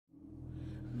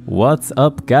What's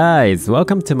up guys,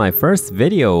 welcome to my first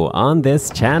video on this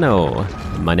channel.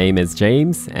 My name is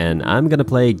James and I'm gonna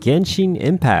play Genshin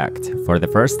Impact for the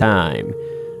first time.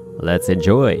 Let's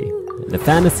enjoy the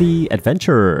fantasy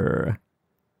adventure.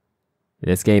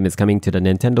 This game is coming to the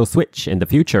Nintendo Switch in the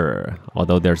future,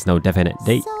 although there's no definite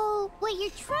date. So, what you're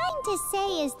trying to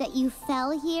say is that you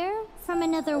fell here from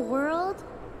another world?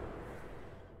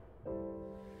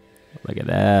 Look at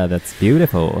that, that's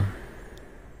beautiful.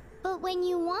 But when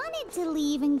you wanted to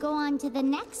leave and go on to the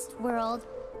next world,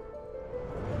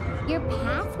 your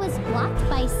path was blocked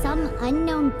by some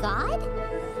unknown god?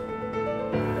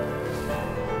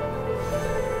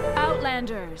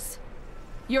 Outlanders,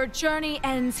 your journey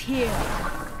ends here.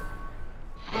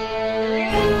 Who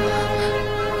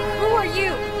are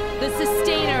you? The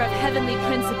sustainer of heavenly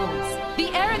principles.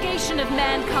 The arrogation of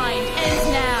mankind ends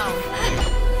now.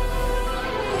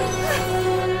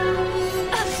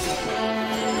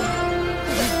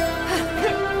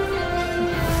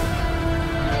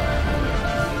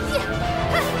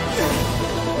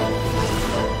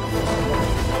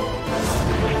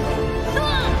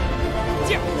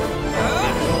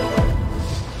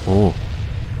 Oh.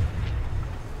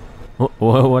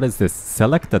 What is this?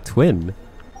 Select a twin.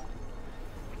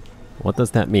 What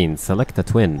does that mean? Select a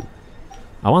twin.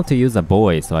 I want to use a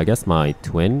boy, so I guess my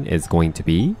twin is going to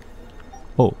be...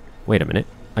 Oh, wait a minute.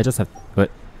 I just have...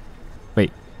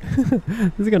 Wait.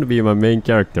 This is gonna be my main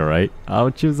character, right?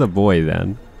 I'll choose a boy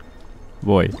then.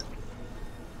 Boy.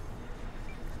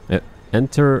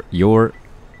 Enter your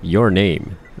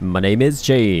name. My name is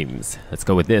James. Let's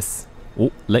go with this.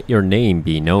 Oh, let your name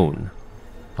be known.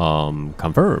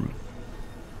 Confirm.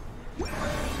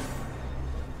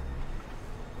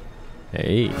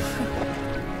 Hey.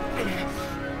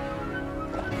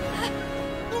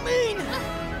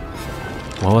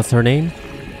 What was her name?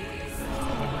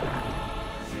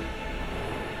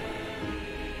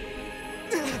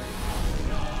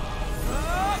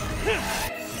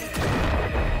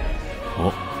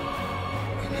 Oh.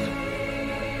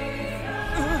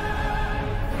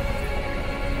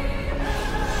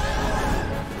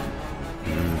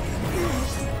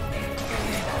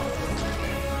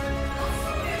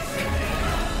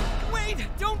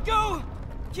 Don't go!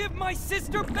 Give my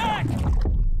sister back!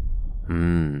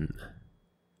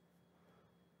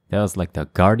 That was like the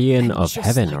guardian of just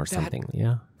heaven like or that, something,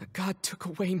 yeah? The god took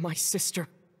away my sister.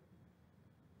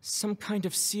 Some kind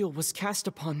of seal was cast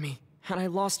upon me, and I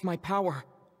lost my power.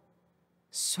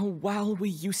 So while we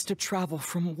used to travel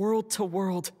from world to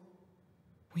world,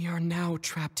 we are now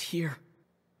trapped here.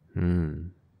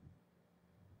 That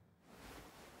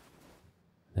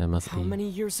must How be... many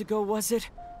years ago was it?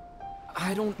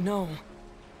 I don't know.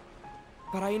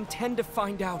 But I intend to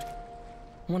find out.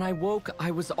 When I woke,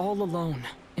 I was all alone,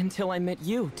 until I met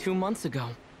you 2 months ago.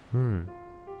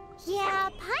 Yeah,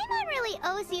 Paimon really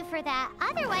owes you for that.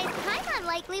 Otherwise, Paimon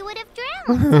likely would have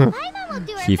drowned. So Paimon will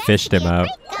do her He best fished to him be a out.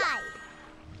 great guide.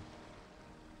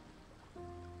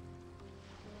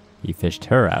 He fished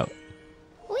her out.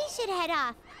 We should head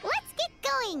off. Let's get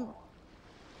going.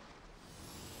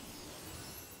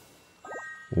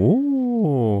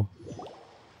 Ooh.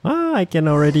 Ah, I can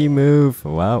already move.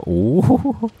 Wow.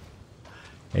 Ooh.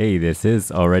 Hey, this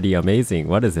is already amazing.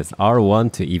 What is this?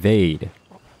 R1 to evade.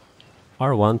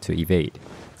 R1 to evade.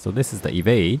 So this is the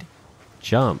evade.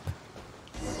 Jump.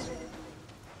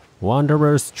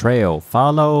 Wanderer's Trail.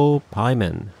 Follow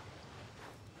Paimon.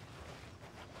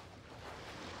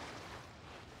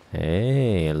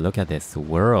 Hey, look at this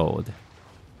world.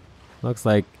 Looks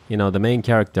like, you know, the main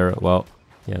character, well,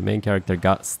 yeah, main character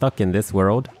got stuck in this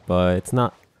world, but it's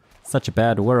not such a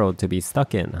bad world to be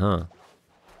stuck in, huh?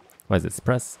 What is this?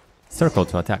 Press circle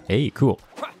to attack. Hey, cool.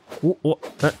 Ooh, ooh,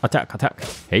 attack, attack.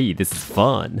 Hey, this is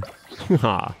fun.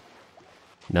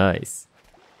 Nice.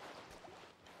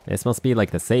 This must be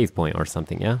like the save point or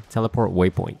something, yeah? Teleport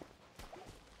waypoint.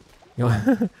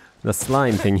 The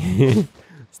slime thingy.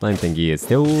 Slime thingy is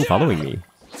still following me.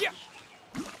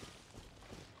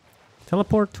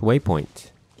 Teleport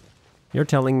waypoint. You're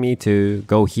telling me to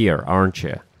go here, aren't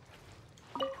you?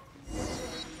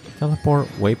 Teleport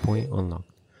waypoint unlocked.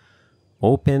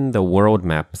 Open the world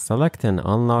map. Select and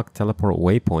unlock teleport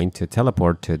waypoint to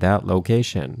teleport to that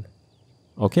location.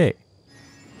 Okay.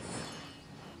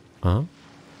 Oh,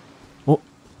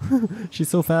 she's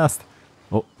so fast.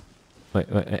 Oh, wait,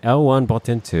 L1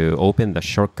 button to open the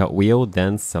shortcut wheel,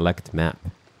 then select map.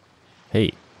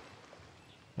 Hey,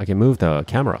 I can move the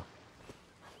camera.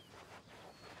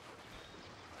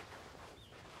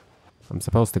 I'm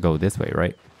supposed to go this way,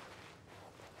 right?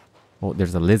 Oh,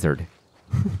 there's a lizard.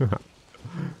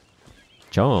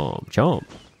 Jump, jump.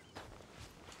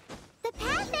 The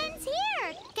path ends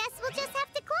here.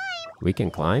 We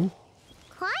can climb?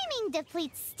 Climbing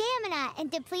depletes stamina, and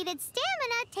depleted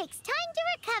stamina takes time to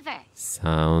recover.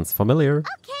 Sounds familiar.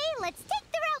 Okay, let's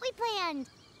take the route we planned.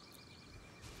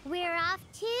 We're off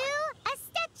to a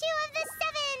Statue of the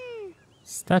Seven.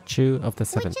 Statue of the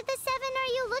Seven. Which of the seven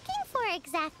are you looking for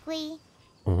exactly?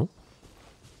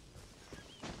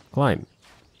 Climb.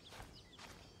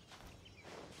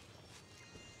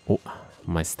 Oh,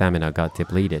 my stamina got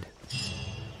depleted.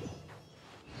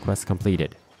 Quest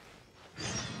completed.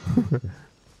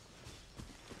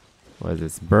 What is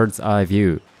this? Bird's eye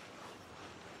view.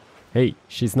 Hey,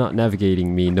 she's not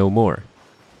navigating me no more.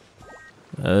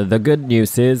 The good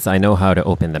news is I know how to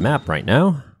open the map right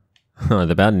now.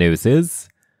 The bad news is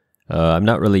I'm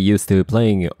not really used to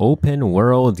playing open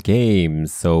world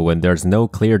games, so when there's no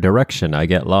clear direction, I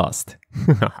get lost.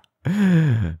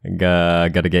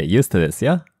 Gotta get used to this,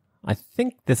 yeah? I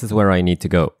think this is where I need to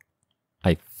go.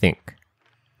 I think.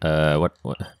 What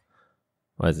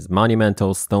is this?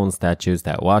 Monumental stone statues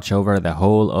that watch over the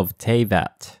whole of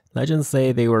Teyvat. Legends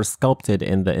say they were sculpted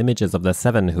in the images of the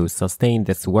seven who sustained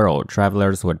this world.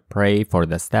 Travelers would pray for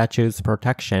the statue's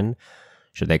protection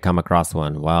should they come across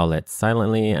one, while it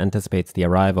silently anticipates the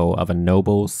arrival of a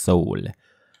noble soul.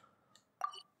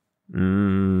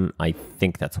 I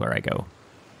think that's where I go.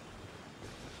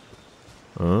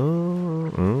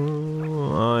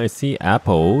 I see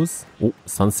apples. Oh,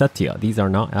 Sunsetia. These are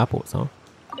not apples, huh?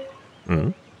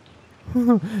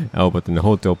 L button,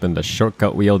 hold to open the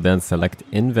shortcut wheel, then select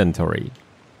inventory.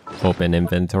 Open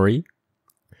inventory.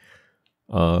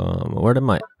 Where did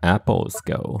my apples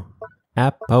go?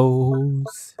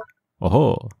 Apples.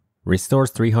 Oh,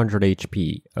 restores 300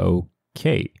 HP.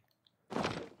 Okay.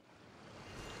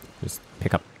 Just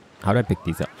pick up. How do I pick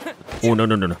these up? Oh, no.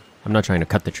 I'm not trying to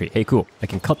cut the tree. Hey, cool. I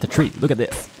can cut the tree. Look at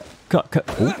this. Cut.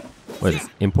 Oh, what is this?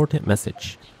 Important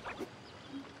message.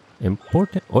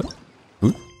 Important. What?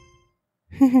 Ooh.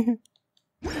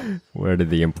 Where did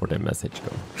the important message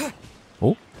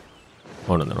go?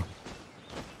 Oh, no.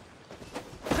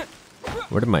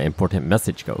 Where did my important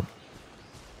message go?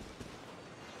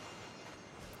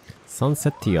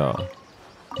 Sunsetia.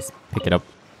 Just pick it up.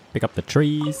 Pick up the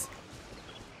trees.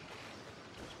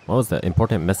 What was the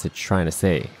important message trying to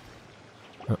say?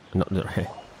 No.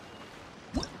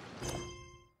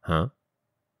 Huh?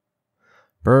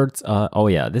 Birds, oh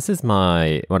yeah, this is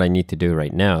what I need to do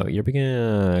right now. You're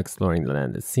beginning exploring the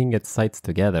land, seeing its sights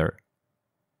together.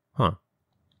 Huh.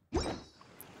 I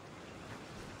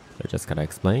just gotta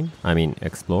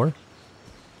explore.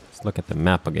 Let's look at the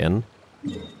map again.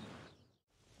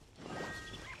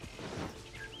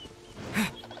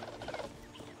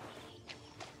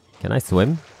 Can I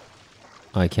swim?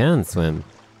 I can swim.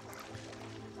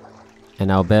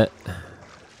 And I'll bet...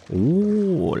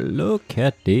 Ooh, look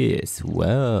at this.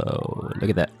 Whoa, look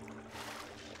at that.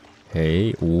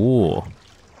 Hey, ooh.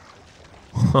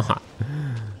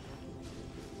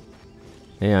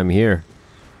 Hey, I'm here.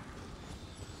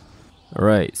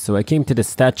 Alright, so I came to the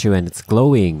statue and it's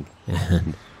glowing.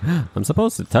 And I'm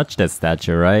supposed to touch that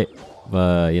statue, right?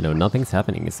 But, nothing's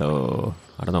happening, so...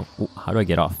 I don't know. Ooh, how do I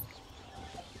get off?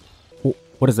 Oh,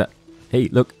 what is that? Hey,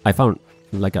 look, I found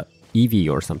like a EV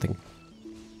or something.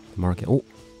 Market. Oh.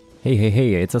 Hey,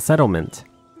 it's a settlement.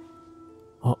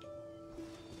 Oh.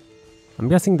 I'm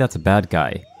guessing that's a bad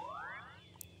guy.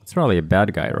 It's probably a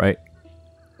bad guy, right?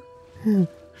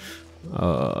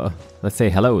 Let's say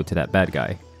hello to that bad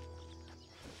guy.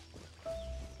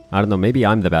 I don't know, maybe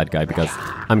I'm the bad guy because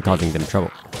I'm causing them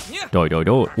trouble. Doi.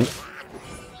 Ooh.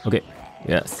 Okay,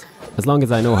 yes. As long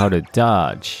as I know how to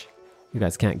dodge, you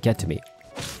guys can't get to me.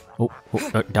 Oh,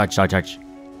 dodge.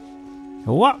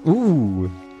 What?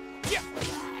 Ooh.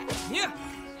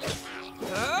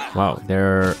 Wow,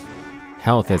 their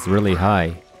health is really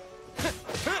high.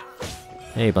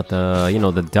 Hey, but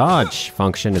the dodge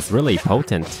function is really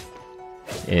potent.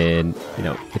 And,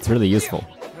 it's really useful.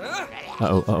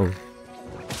 Uh-oh.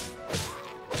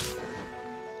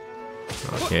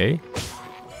 Okay.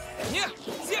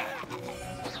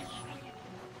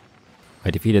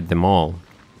 I defeated them all.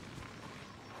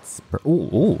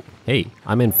 Ooh. Hey,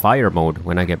 I'm in fire mode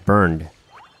when I get burned.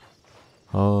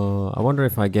 I wonder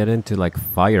if I get into like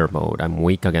fire mode, I'm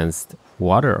weak against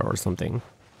water or something.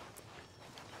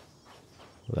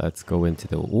 Let's go into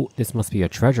the... Ooh, this must be a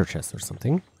treasure chest or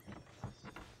something.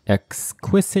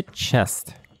 Exquisite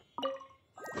chest.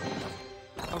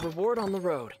 A reward on the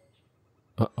road.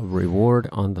 A reward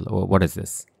on the... What is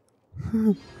this?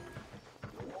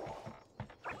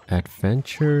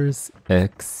 Adventures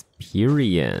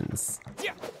experience.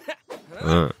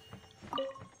 Ooh,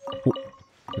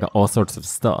 I got all sorts of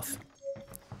stuff.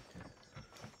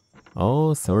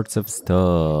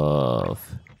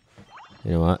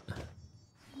 You know what?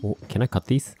 Oh, can I cut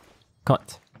these?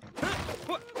 Cut.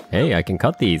 Hey, I can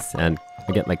cut these and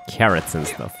I get like carrots and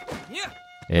stuff.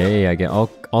 Hey, I get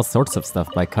all sorts of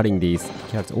stuff by cutting these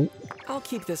carrots. Oh. I'll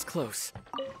keep this close.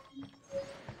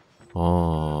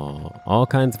 Oh, all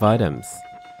kinds of items.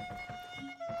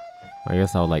 I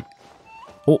guess I'll like...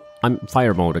 Oh, I'm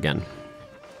fire mode again.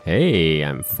 Hey,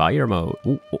 I'm fire mode.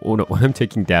 Oh no, I'm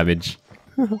taking damage.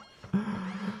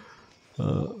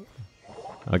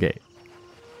 Okay.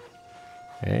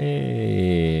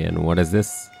 Hey, and what is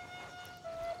this?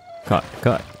 Cut.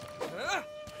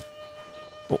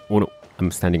 Oh no, I'm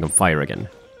standing on fire again.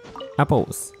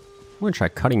 Apples. I'm gonna try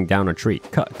cutting down a tree.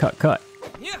 Cut. Cut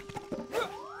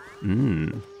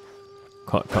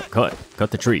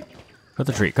the tree. Cut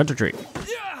the tree.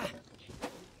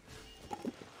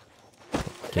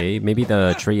 Okay, maybe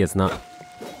the tree is not,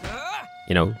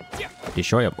 you know,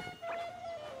 destroyable.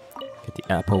 Get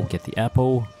the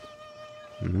apple.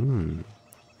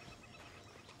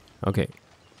 Okay.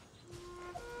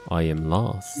 I am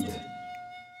lost.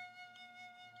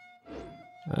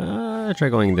 Try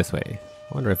going this way.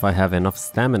 Wonder if I have enough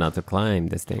stamina to climb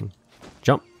this thing.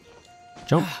 Jump.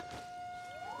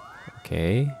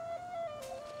 Okay.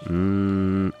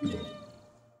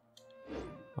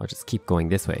 I'll just keep going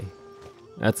this way.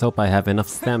 Let's hope I have enough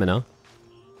stamina.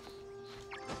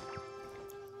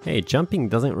 Hey, jumping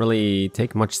doesn't really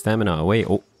take much stamina away.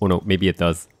 Oh no, maybe it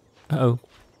does. Uh-oh.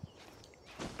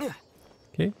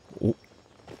 Okay. Oh,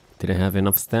 didn't have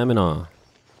enough stamina.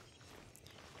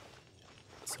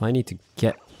 So I need to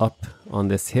get up on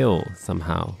this hill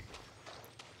somehow.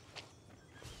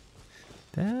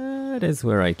 That is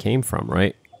where I came from,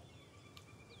 right?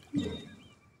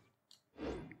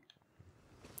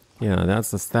 Yeah,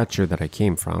 that's the statue that I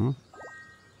came from.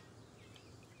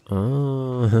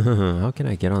 How can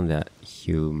I get on that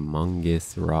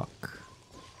humongous rock?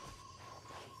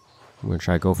 I'm gonna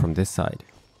try to go from this side.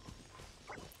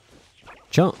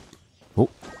 Jump! Oh,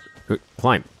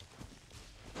 climb.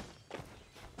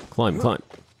 Climb.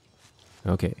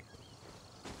 Okay.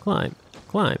 Climb.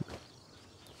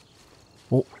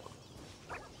 Oh.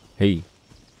 Hey.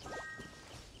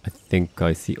 I think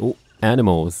I see... Oh,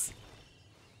 animals.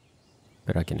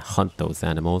 Bet I can hunt those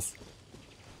animals.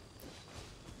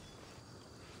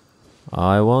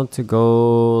 I want to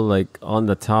go like on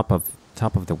the top of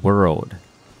the world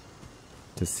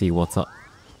to see what's up.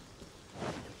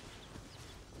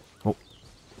 Oh,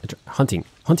 hunting.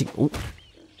 Oh.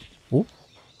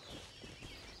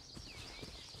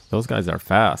 Those guys are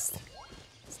fast.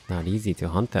 It's not easy to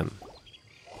hunt them.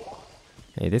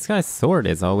 Hey, this guy's sword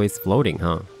is always floating,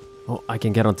 huh? Oh, I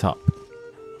can get on top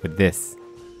with this.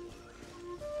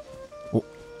 Oh,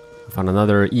 I found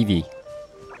another Eevee.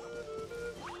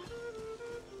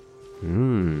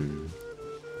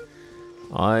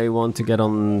 I want to get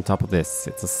on top of this.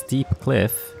 It's a steep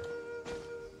cliff.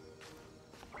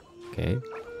 Okay.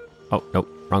 Oh, no,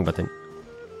 wrong button.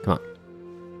 Come on.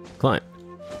 Climb.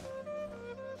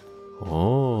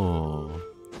 Oh.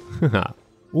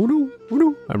 Oh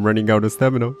no. I'm running out of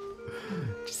stamina.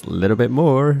 Just a little bit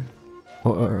more.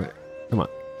 Oh, alright. Come on.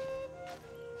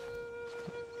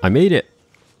 I made it.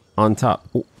 On top.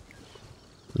 Oh.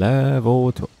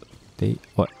 Level 12.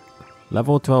 What?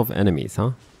 Level 12 enemies,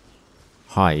 huh?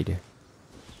 Hide.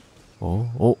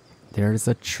 Oh. There's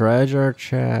a treasure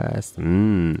chest.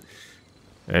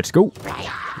 Let's go. Die.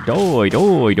 Oh,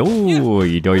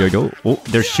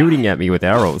 they're shooting at me with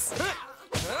arrows.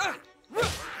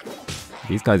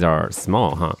 These guys are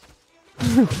small, huh?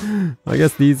 I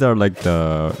guess these are like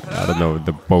the, I don't know,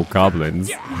 the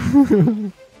bokoblins.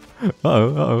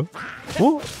 Uh-oh.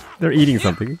 Oh, they're eating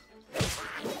something.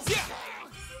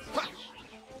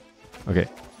 Okay.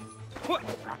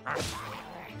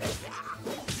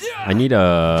 I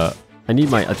need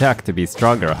my attack to be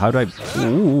stronger. How do I...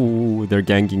 Ooh, they're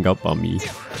ganging up on me.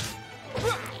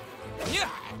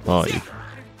 Oh.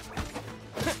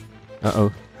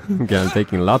 Uh-oh. Okay, I'm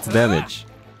taking lots of damage.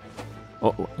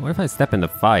 Oh, what if I step in the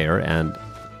fire and...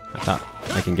 I thought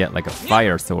I can get like a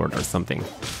fire sword or something.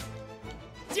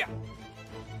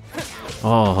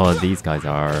 Oh, these guys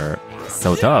are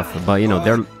so tough. But, you know,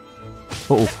 they're...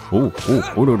 Oh, no.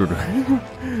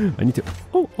 I need to...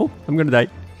 Oh, I'm gonna die.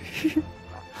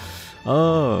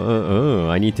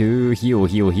 I need to heal.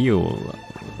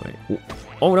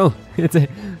 Oh no,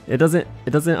 it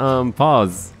doesn't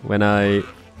pause when I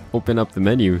open up the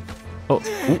menu.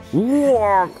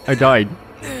 I died.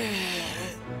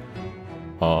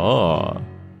 Oh,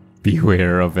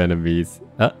 beware of enemies.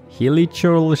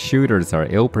 Helichurl shooters are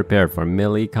ill prepared for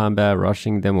melee combat.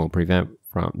 Rushing them will prevent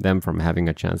them from having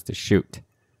a chance to shoot.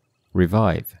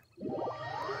 Revive.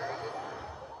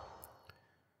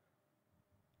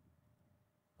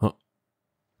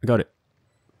 I got it.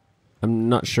 I'm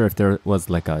not sure if there was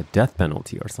like a death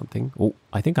penalty or something. Oh,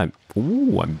 I think I'm...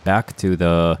 Ooh, I'm back to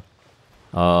the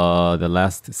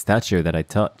last statue that I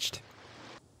touched.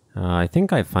 I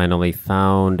think I finally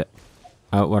found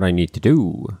out what I need to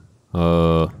do.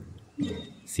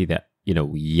 See that, you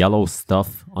know, yellow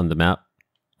stuff on the map?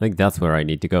 I think that's where I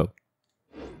need to go.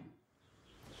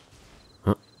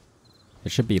 Huh. There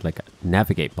should be like a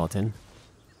navigate button.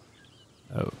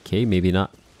 Okay, maybe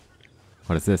not.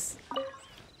 What is this?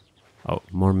 Oh,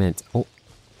 more mint. Oh,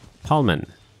 Palman.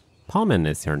 Palman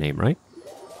is her name, right?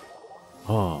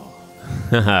 Oh,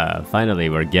 finally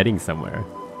we're getting somewhere.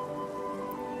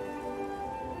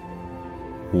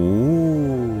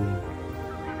 Ooh.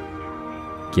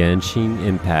 Genshin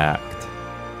Impact.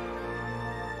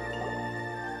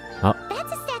 Oh.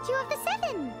 That's a statue of the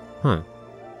seven. Huh.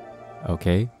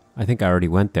 Okay. I think I already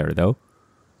went there, though.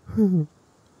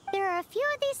 There are a few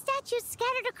of these statues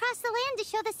scattered across the land to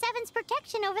show the seven's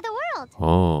protection over the world.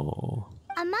 Oh.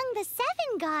 Among the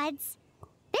seven gods,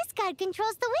 this god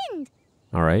controls the wind.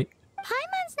 All right.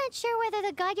 Paimon's not sure whether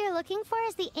the god you're looking for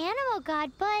is the animal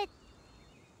god, but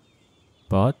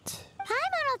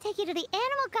Paimon will take you to the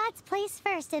animal god's place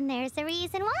first, and there's the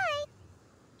reason why.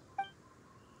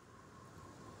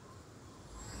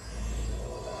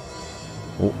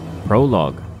 Oh,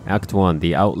 prologue. Act 1.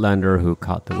 The Outlander who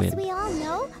caught the As wind. we all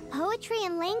know, poetry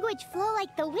and language flow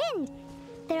like the wind.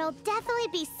 There'll definitely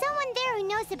be someone there who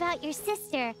knows about your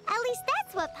sister. At least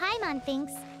that's what Paimon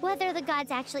thinks. Whether the gods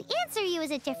actually answer you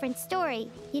is a different story.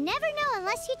 You never know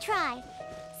unless you try.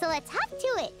 So let's hop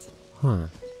to it. Huh.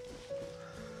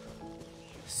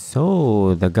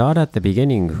 So, the god at the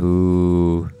beginning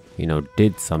who, you know,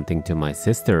 did something to my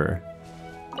sister.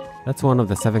 That's one of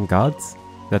the seven gods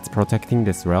that's protecting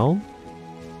this realm?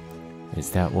 Is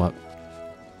that what?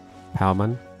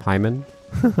 Paimon? Paimon?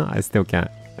 I still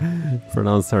can't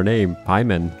pronounce her name.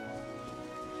 Paimon.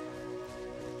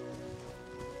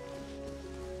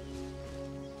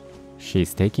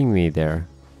 She's taking me there.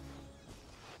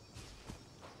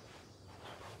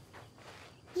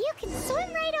 You can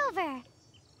swim right over.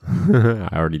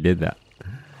 I already did that.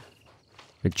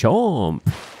 Chomp!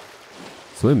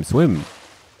 Swim, swim!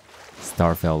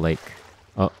 Starfell Lake.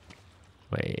 Oh,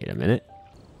 wait a minute.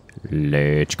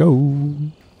 Let's go!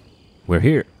 We're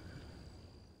here.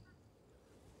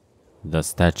 The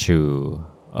statue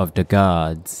of the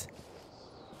gods.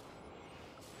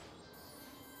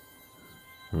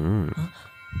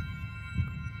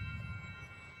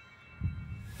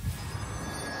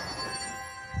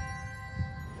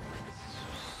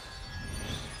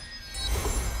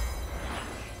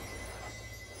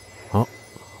 Oh,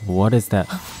 what is that?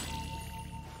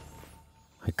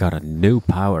 I got a new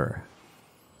power.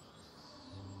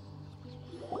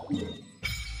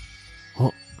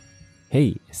 Oh,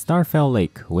 hey, Starfell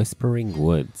Lake, Whispering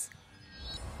Woods.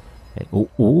 Hey, oh,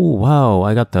 wow,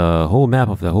 I got the whole map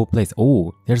of the whole place.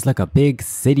 Oh, there's like a big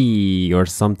city or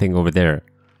something over there.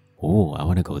 Oh, I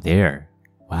want to go there.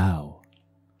 Wow.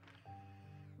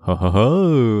 Ho ho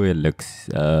ho, it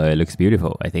looks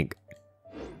beautiful, I think.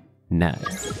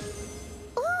 Nice.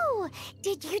 Ooh,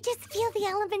 did you just feel the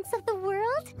elements of the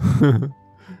world?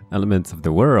 Elements of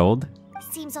the world?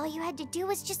 Seems all you had to do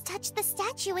was just touch the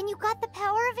statue and you got the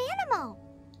power of Animo.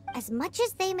 As much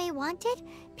as they may want it,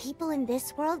 people in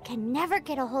this world can never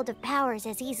get a hold of powers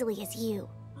as easily as you.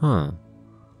 Huh.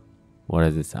 What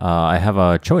is this? I have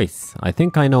a choice. I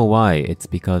think I know why. It's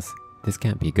because this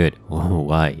can't be good. Oh,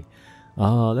 why?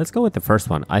 Let's go with the first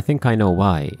one. I think I know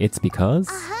why. It's because...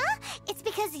 Uh-huh. It's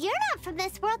because you're not from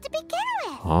this world to begin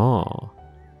with. Oh.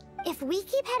 If we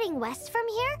keep heading west from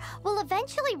here, we'll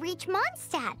eventually reach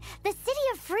Mondstadt, the city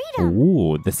of freedom.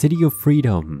 Ooh, the city of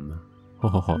freedom.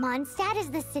 Mondstadt is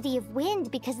the city of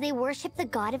wind because they worship the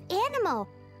god of Animo.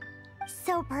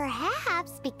 So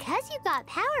perhaps, because you got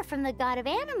power from the god of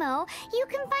Animo, you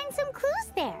can find some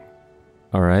clues there.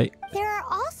 Alright. There are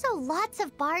also lots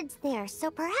of bards there,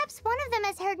 so perhaps one of them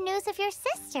has heard news of your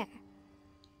sister.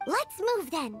 Let's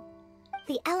move then.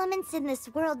 The elements in this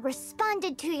world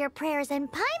responded to your prayers, and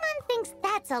Paimon thinks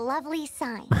that's a lovely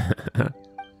sign.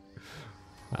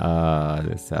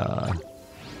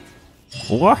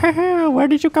 Where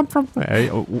did you come from?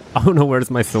 Oh no,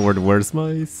 where's my sword? Where's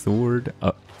my sword?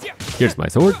 Here's my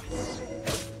sword.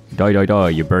 Die, die, die,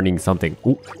 you're burning something.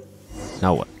 Ooh.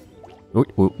 Now what?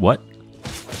 Ooh, what?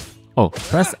 Oh,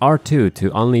 press R2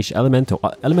 to unleash elemental.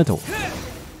 Elemental.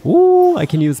 Ooh, I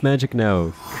can use magic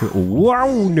now. Wow,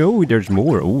 no, there's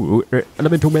more. Ooh,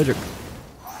 elemental magic.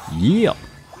 Yeah.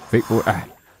 Wait,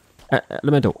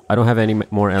 elemental. I don't have any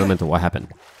more elemental. What happened?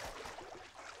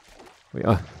 Wait,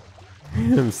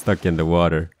 I'm stuck in the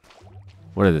water.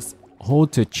 What is this?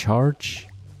 hold to charge.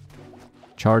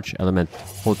 Charge element.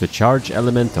 Hold to charge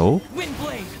elemental. Wind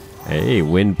blade. Hey,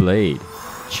 wind blade.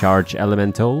 Charge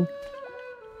elemental.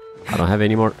 I don't have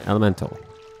any more elemental.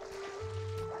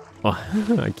 Oh,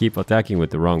 I keep attacking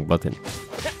with the wrong button.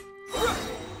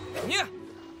 Yeah.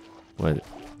 What?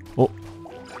 Oh,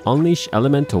 unleash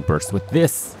elemental burst with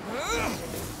this.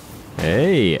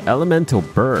 Hey, elemental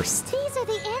burst. These are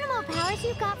the animal powers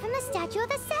you got from the Statue of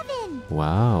the Seven.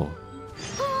 Wow.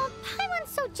 Oh,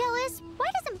 Paimon's so jealous. Why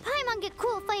doesn't Paimon get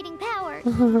cool fighting powers?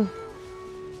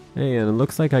 Hey, and it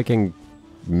looks like I can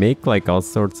make like all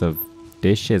sorts of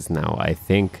dishes now. I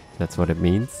think that's what it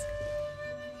means.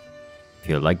 If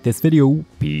you like this video,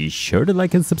 be sure to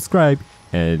like and subscribe,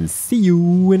 and see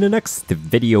you in the next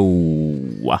video.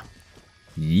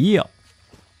 Yeah.